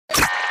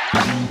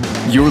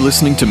You're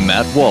listening to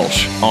Matt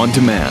Walsh on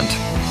demand.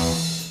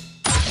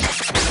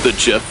 The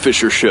Jeff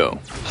Fisher Show.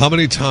 How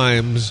many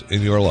times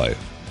in your life,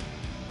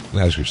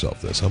 and ask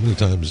yourself this, how many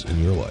times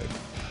in your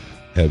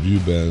life have you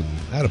been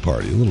at a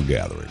party, a little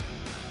gathering,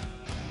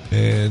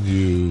 and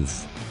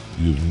you've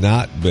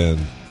not been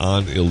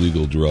on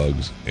illegal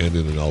drugs and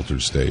in an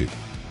altered state,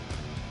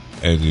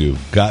 and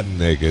you've gotten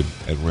naked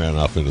and ran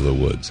off into the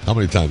woods? How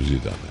many times have you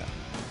done that?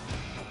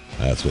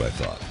 That's what I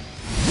thought.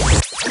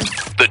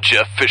 The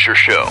Jeff Fisher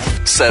Show.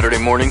 Saturday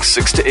morning,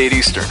 6 to 8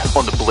 Eastern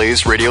on the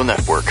Blaze Radio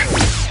Network.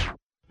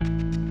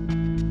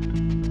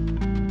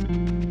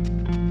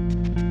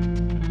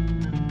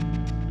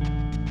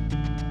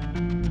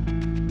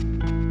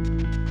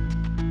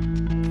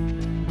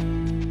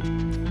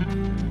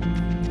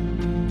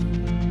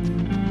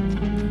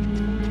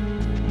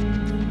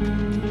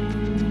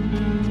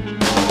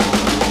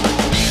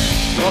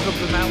 Welcome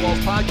to the Matt Walsh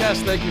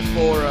Podcast. Thank you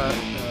for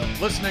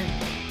listening.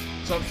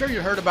 So I'm sure you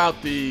heard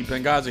about the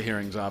Benghazi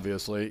hearings,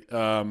 obviously.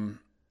 Kind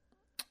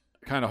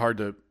of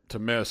hard to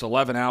miss.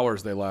 11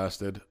 hours they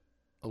lasted.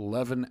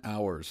 11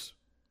 hours.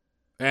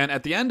 And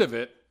at the end of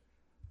it,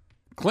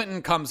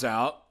 Clinton comes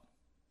out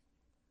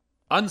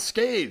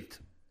unscathed,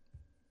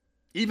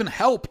 even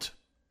helped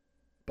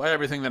by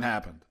everything that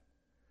happened.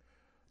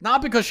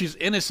 Not because she's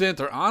innocent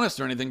or honest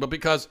or anything, but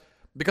because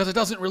it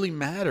doesn't really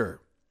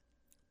matter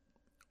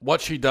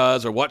what she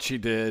does or what she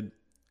did.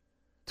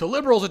 To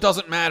liberals, it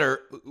doesn't matter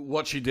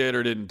what she did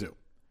or didn't do.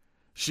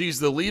 She's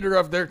the leader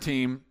of their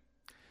team,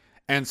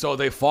 and so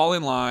they fall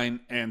in line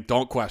and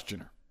don't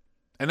question her.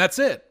 And that's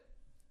it.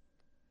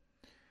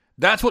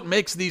 That's what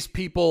makes these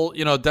people,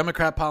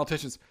 Democrat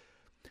politicians,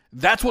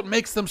 that's what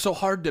makes them so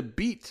hard to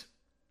beat,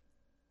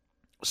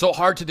 so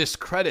hard to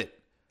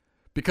discredit,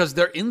 because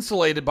they're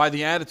insulated by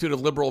the attitude of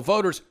liberal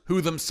voters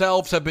who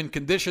themselves have been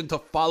conditioned to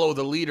follow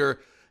the leader,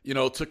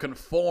 to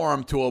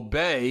conform, to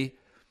obey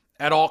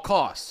at all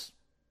costs.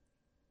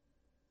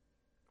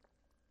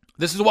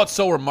 This is what's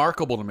so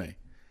remarkable to me.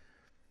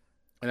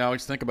 And I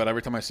always think about it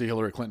every time I see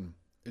Hillary Clinton.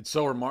 It's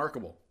so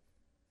remarkable.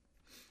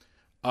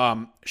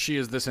 She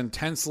is this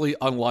intensely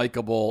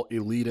unlikable,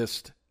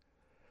 elitist,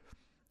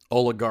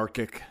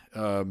 oligarchic,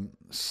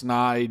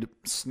 snide,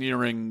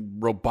 sneering,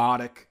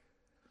 robotic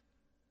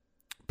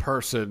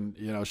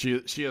person.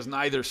 She has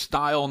neither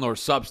style nor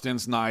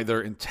substance,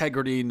 neither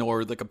integrity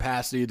nor the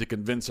capacity to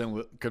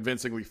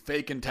convincingly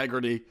fake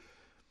integrity.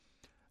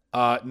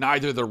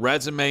 Neither the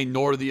resume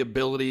nor the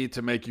ability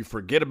to make you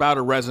forget about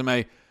her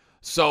resume.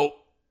 So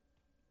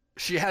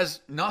she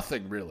has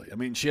nothing, really. I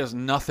mean, she has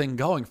nothing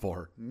going for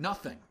her.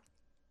 Nothing.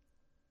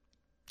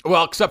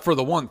 Well, except for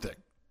the one thing.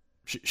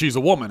 She's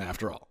a woman,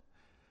 after all.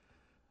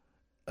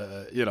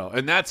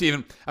 And that's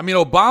even...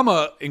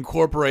 Obama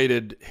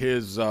incorporated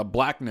his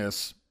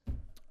blackness,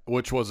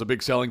 which was a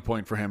big selling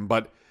point for him,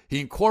 but he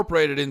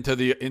incorporated into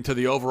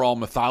the overall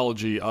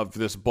mythology of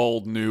this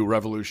bold new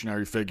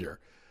revolutionary figure.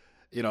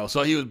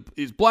 So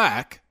he's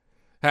black,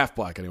 half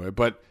black anyway,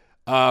 but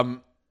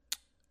there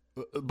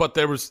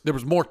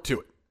was more to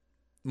it.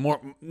 More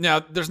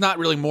now, there's not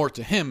really more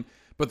to him,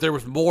 but there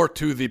was more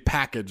to the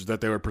package that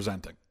they were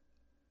presenting.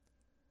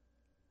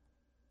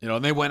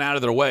 And they went out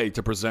of their way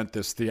to present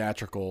this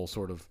theatrical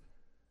sort of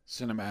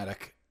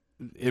cinematic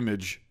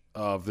image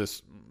of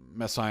this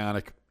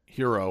messianic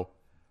hero.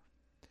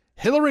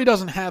 Hillary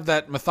doesn't have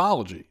that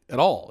mythology at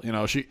all.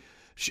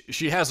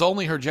 She has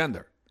only her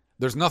gender.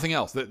 There's nothing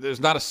else. There's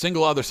not a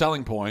single other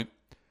selling point,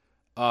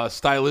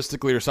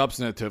 stylistically or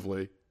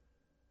substantively.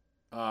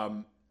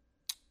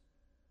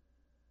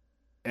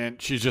 And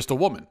she's just a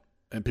woman.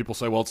 And people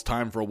say, well, it's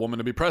time for a woman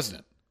to be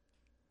president.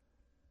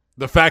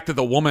 The fact that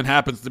the woman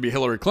happens to be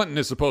Hillary Clinton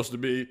is supposed to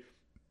be,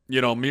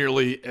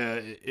 merely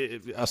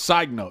a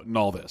side note in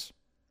all this.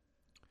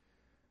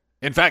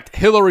 In fact,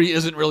 Hillary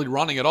isn't really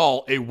running at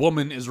all. A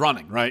woman is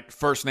running, right?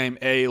 First name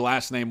A,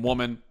 last name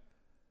woman.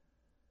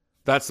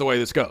 That's the way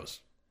this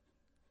goes.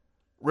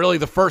 Really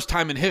the first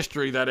time in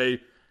history that a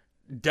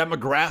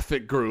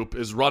demographic group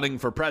is running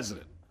for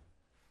president.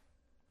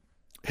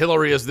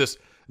 Hillary is this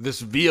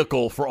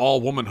vehicle for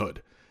all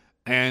womanhood.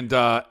 And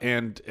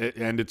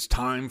it's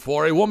time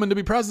for a woman to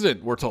be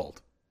president, we're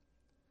told.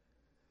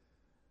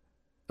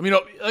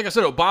 Like I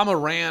said,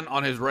 Obama ran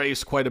on his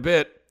race quite a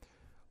bit.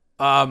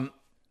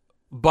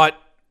 But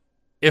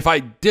if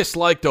I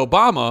disliked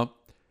Obama,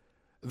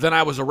 then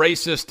I was a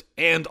racist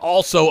and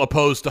also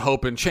opposed to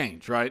hope and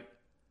change, right?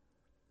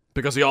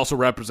 Because he also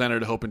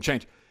represented hope and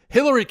change.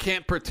 Hillary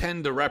can't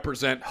pretend to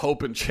represent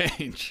hope and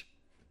change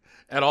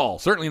at all.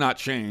 Certainly not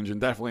change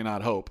and definitely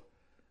not hope.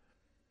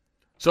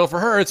 So for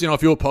her, it's,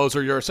 if you oppose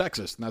her, you're a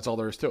sexist. And that's all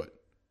there is to it.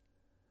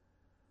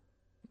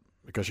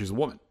 Because she's a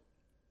woman.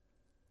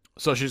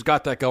 So she's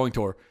got that going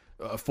to her,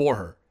 for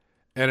her.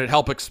 And it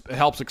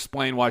helps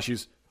explain why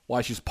she's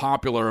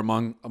popular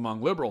among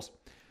liberals.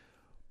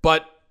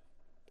 But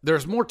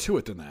there's more to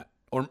it than that.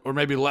 Or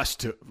maybe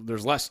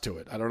there's less to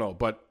it. I don't know.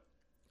 But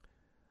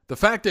the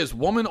fact is,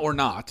 woman or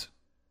not,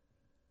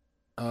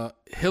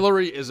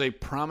 Hillary is a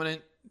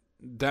prominent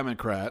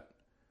Democrat,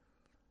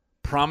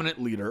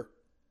 prominent leader,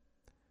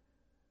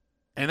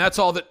 and that's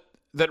all that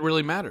that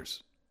really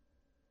matters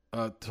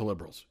to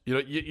liberals.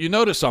 You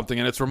notice something,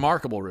 and it's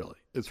remarkable, really.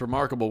 It's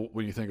remarkable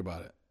when you think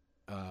about it.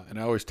 And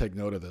I always take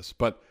note of this.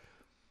 But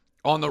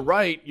on the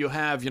right, you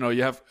have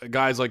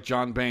guys like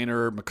John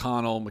Boehner,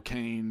 McConnell,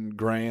 McCain,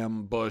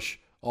 Graham, Bush,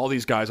 all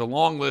these guys, a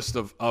long list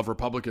of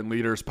Republican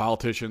leaders,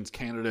 politicians,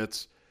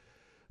 candidates,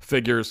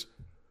 figures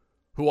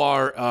who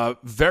are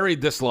very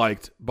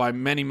disliked by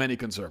many, many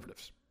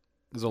conservatives.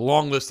 There's a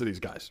long list of these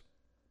guys.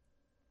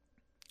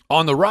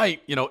 On the right,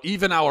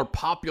 even our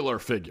popular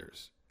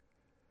figures,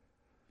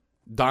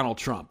 Donald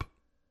Trump,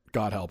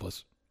 God help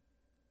us,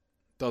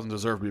 doesn't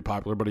deserve to be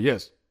popular, but he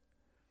is.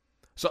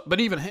 So, but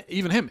even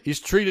him, he's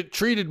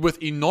treated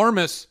with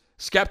enormous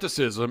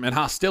skepticism and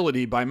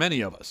hostility by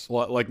many of us,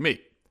 like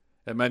me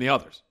and many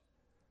others.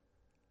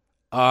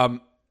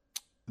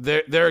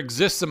 There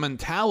exists a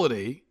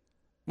mentality.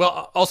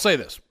 Well, I'll say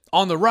this: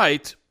 on the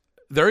right,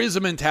 there is a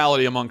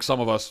mentality among some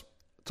of us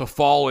to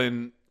fall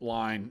in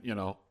line,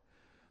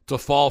 to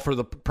fall for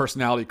the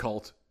personality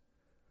cult,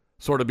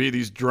 sort of be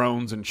these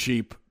drones and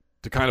sheep,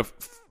 to kind of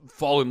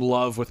fall in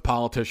love with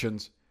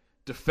politicians,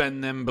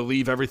 defend them,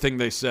 believe everything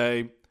they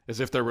say as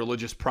if they're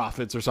religious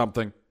prophets or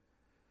something.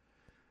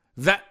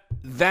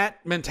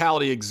 That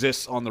mentality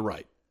exists on the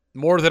right,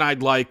 more than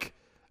I'd like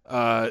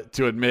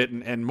to admit,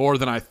 and more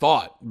than I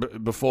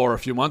thought before a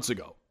few months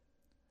ago.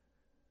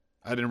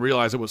 I didn't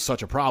realize it was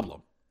such a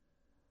problem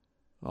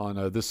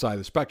on this side of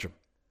the spectrum.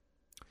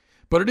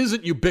 But it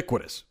isn't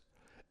ubiquitous.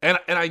 And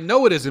I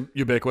know it isn't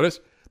ubiquitous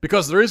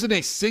because there isn't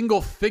a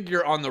single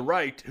figure on the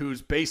right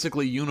who's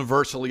basically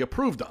universally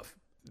approved of.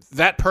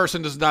 That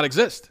person does not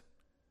exist.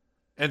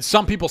 And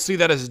some people see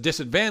that as a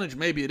disadvantage.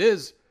 Maybe it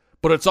is,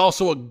 but it's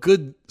also a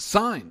good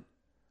sign.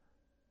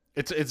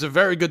 It's a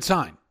very good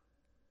sign.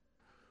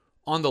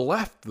 On the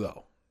left,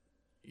 though,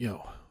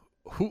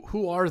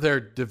 who are their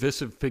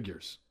divisive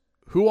figures?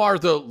 Who are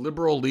the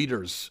liberal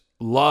leaders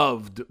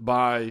loved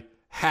by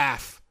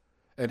half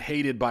and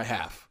hated by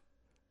half?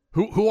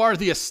 Who are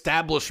the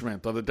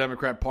establishment of the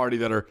Democrat Party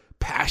that are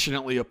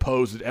passionately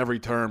opposed at every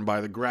turn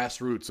by the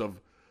grassroots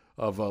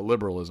of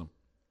liberalism?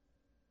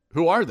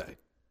 Who are they?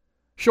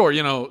 Sure,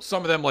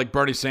 some of them like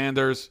Bernie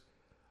Sanders.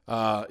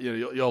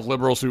 You'll have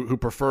liberals who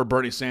prefer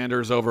Bernie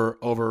Sanders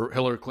over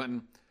Hillary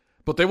Clinton,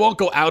 but they won't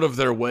go out of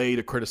their way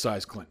to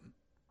criticize Clinton.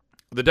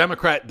 The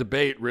Democrat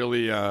debate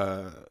really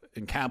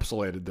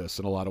encapsulated this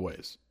in a lot of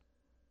ways,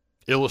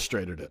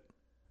 illustrated it.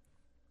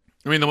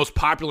 I mean, the most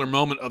popular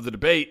moment of the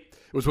debate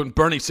was when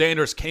Bernie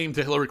Sanders came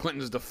to Hillary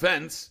Clinton's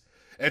defense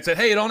and said,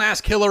 "Hey, don't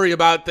ask Hillary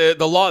about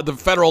the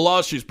federal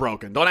laws she's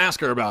broken. Don't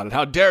ask her about it.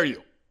 How dare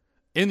you?"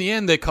 In the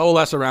end, they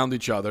coalesce around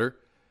each other,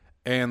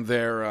 and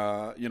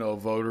their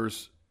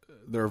voters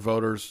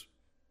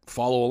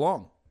follow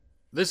along.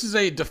 This is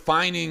a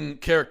defining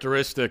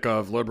characteristic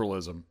of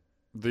liberalism,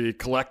 the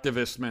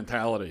collectivist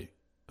mentality.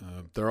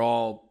 They're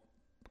all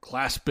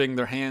clasping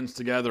their hands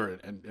together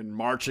and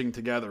marching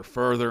together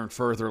further and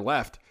further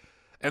left.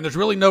 And there's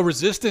really no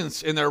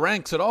resistance in their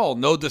ranks at all.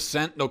 No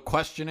dissent, no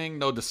questioning,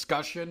 no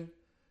discussion.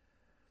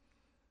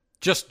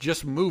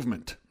 Just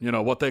movement,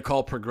 what they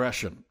call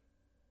progression.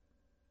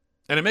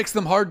 And it makes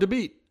them hard to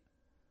beat.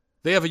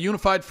 They have a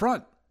unified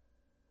front.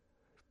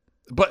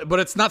 But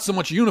it's not so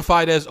much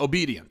unified as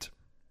obedient.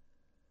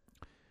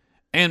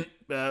 And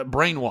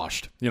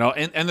brainwashed,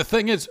 And the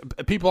thing is,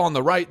 people on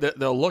the right,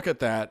 they'll look at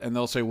that and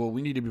they'll say, well,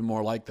 we need to be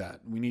more like that.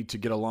 We need to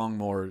get along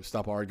more,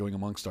 stop arguing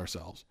amongst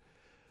ourselves.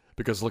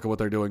 Because look at what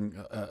they're doing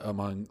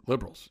among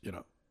liberals,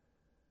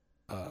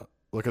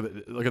 Look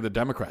at the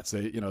Democrats.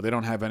 They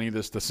don't have any of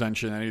this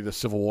dissension, any of the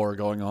civil war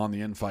going on,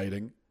 the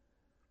infighting.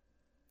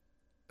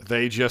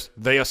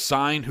 They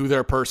assign who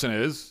their person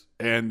is,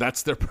 and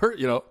that's their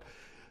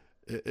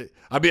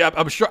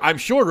I'm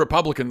sure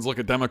Republicans look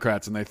at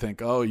Democrats and they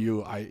think, oh,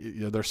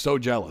 they're so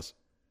jealous.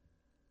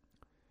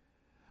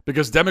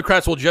 Because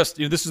Democrats will just,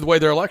 this is the way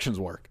their elections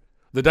work.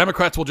 The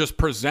Democrats will just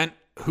present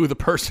who the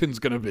person's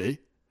going to be.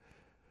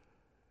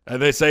 And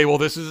they say, well,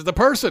 this is the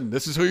person.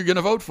 This is who you're going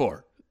to vote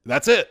for.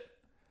 That's it.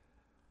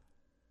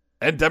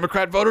 And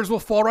Democrat voters will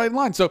fall right in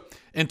line. So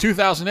in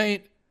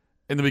 2008,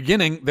 in the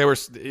beginning, they were,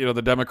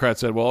 the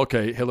Democrats said, well,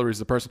 okay, Hillary's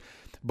the person.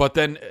 But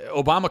then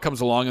Obama comes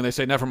along and they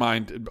say, never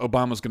mind,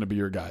 Obama's going to be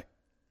your guy.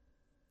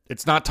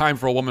 It's not time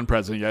for a woman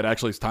president yet.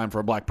 Actually, it's time for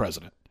a black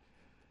president.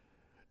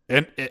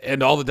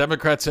 And all the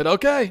Democrats said,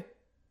 okay.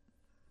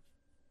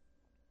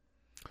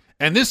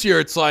 And this year,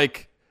 it's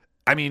like,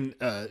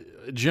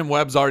 Jim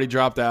Webb's already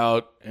dropped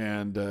out,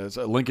 and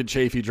Lincoln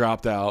Chafee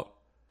dropped out.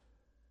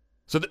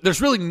 So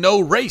there's really no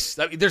race.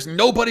 There's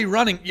nobody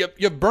running. You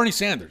have Bernie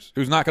Sanders,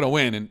 who's not going to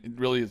win, and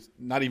really is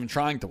not even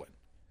trying to win.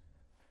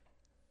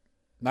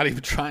 Not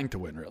even trying to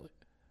win, really.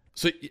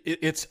 So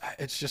it's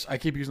just, I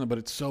keep using it, but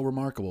it's so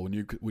remarkable when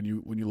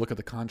you look at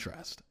the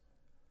contrast.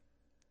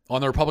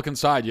 On the Republican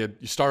side, you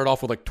started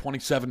off with like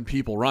 27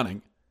 people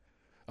running.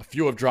 A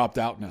few have dropped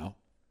out now.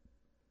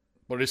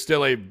 But it's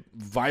still a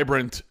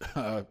vibrant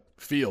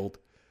field,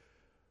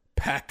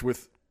 packed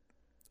with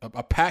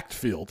a packed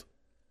field,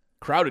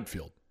 crowded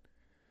field.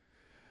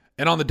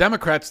 And on the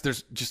Democrats,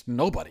 there's just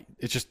nobody.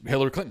 It's just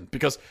Hillary Clinton,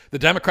 because the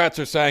Democrats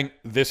are saying,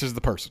 this is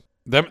the person.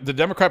 The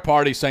Democrat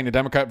Party is saying to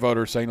Democrat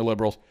voters, saying to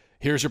liberals,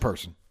 here's your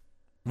person.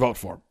 Vote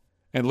for him.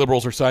 And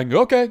liberals are saying,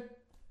 okay.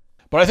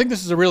 But I think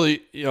this is a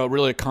really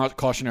a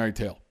cautionary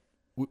tale.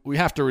 We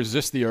have to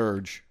resist the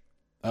urge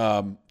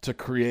to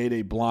create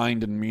a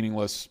blind and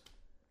meaningless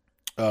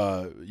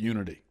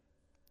unity.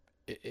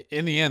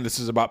 In the end, this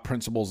is about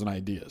principles and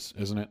ideas,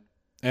 isn't it?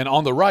 And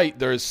on the right,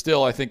 there is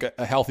still, I think,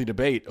 a healthy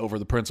debate over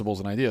the principles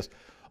and ideas.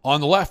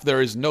 On the left,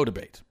 there is no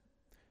debate.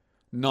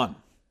 None.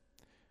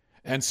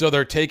 And so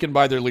they're taken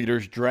by their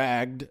leaders,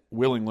 dragged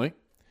willingly,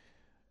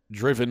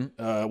 driven,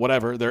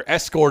 whatever. They're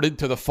escorted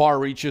to the far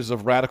reaches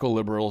of radical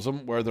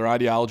liberalism, where their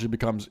ideology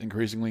becomes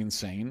increasingly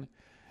insane.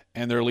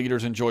 And their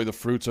leaders enjoy the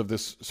fruits of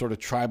this sort of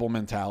tribal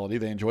mentality.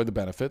 They enjoy the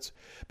benefits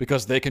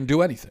because they can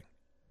do anything,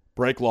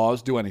 break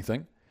laws, do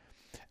anything.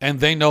 And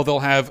they know they'll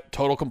have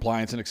total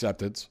compliance and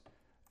acceptance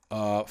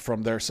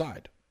from their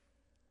side.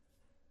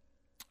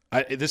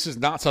 This is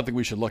not something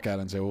we should look at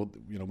and say, well,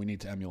 we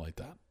need to emulate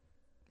that,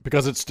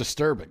 because it's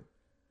disturbing.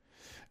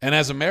 And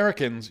as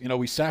Americans,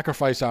 we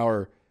sacrifice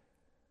our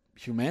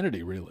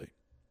humanity, really.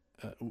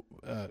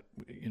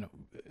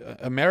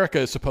 America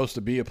is supposed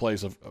to be a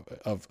place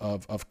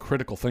of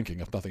critical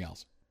thinking, if nothing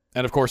else.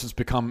 And of course, it's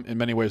become in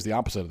many ways the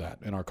opposite of that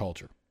in our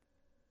culture.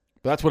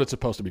 But that's what it's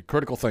supposed to be: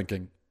 critical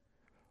thinking,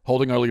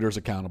 holding our leaders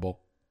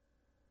accountable,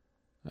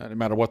 no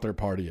matter what their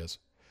party is.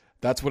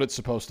 That's what it's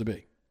supposed to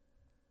be.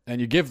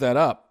 And you give that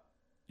up,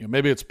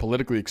 maybe it's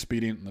politically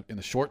expedient in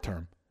the short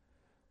term.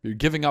 You're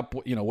giving up,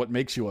 what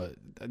makes you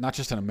not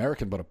just an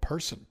American, but a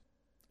person.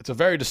 It's a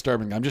very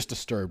disturbing. I'm just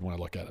disturbed when I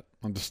look at it.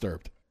 I'm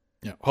disturbed.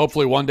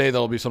 Hopefully one day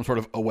there'll be some sort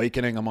of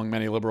awakening among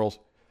many liberals.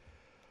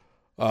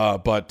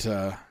 But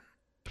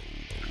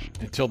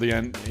until the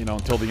end,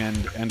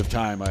 end of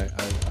time, I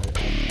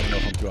don't know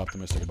if I'm too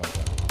optimistic about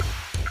that.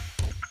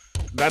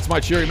 That's my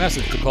cheery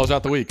message to close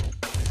out the week.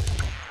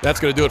 That's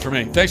going to do it for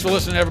me. Thanks for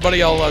listening,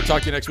 everybody. I'll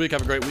talk to you next week.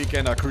 Have a great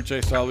weekend.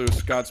 Cruce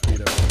salus.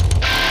 Godspeed.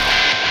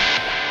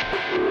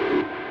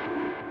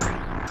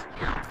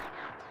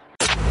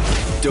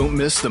 Don't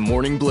miss the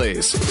Morning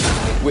Blaze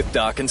with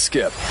Doc and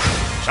Skip.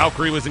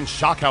 Chowkhury was in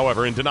shock,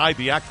 however, and denied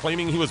the act,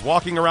 claiming he was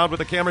walking around with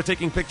a camera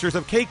taking pictures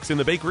of cakes in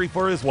the bakery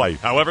for his wife.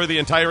 However, the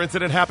entire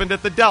incident happened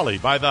at the deli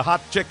by the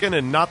hot chicken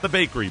and not the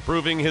bakery,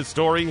 proving his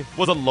story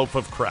was a loaf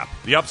of crap.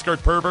 The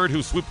upskirt pervert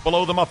who swooped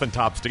below the muffin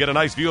tops to get a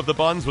nice view of the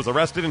buns was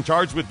arrested and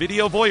charged with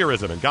video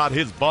voyeurism and got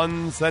his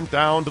buns sent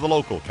down to the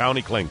local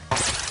county clink.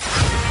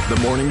 The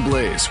Morning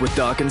Blaze with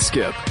Doc and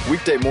Skip.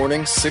 Weekday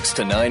mornings, 6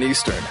 to 9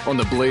 Eastern on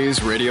the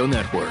Blaze Radio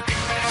Network.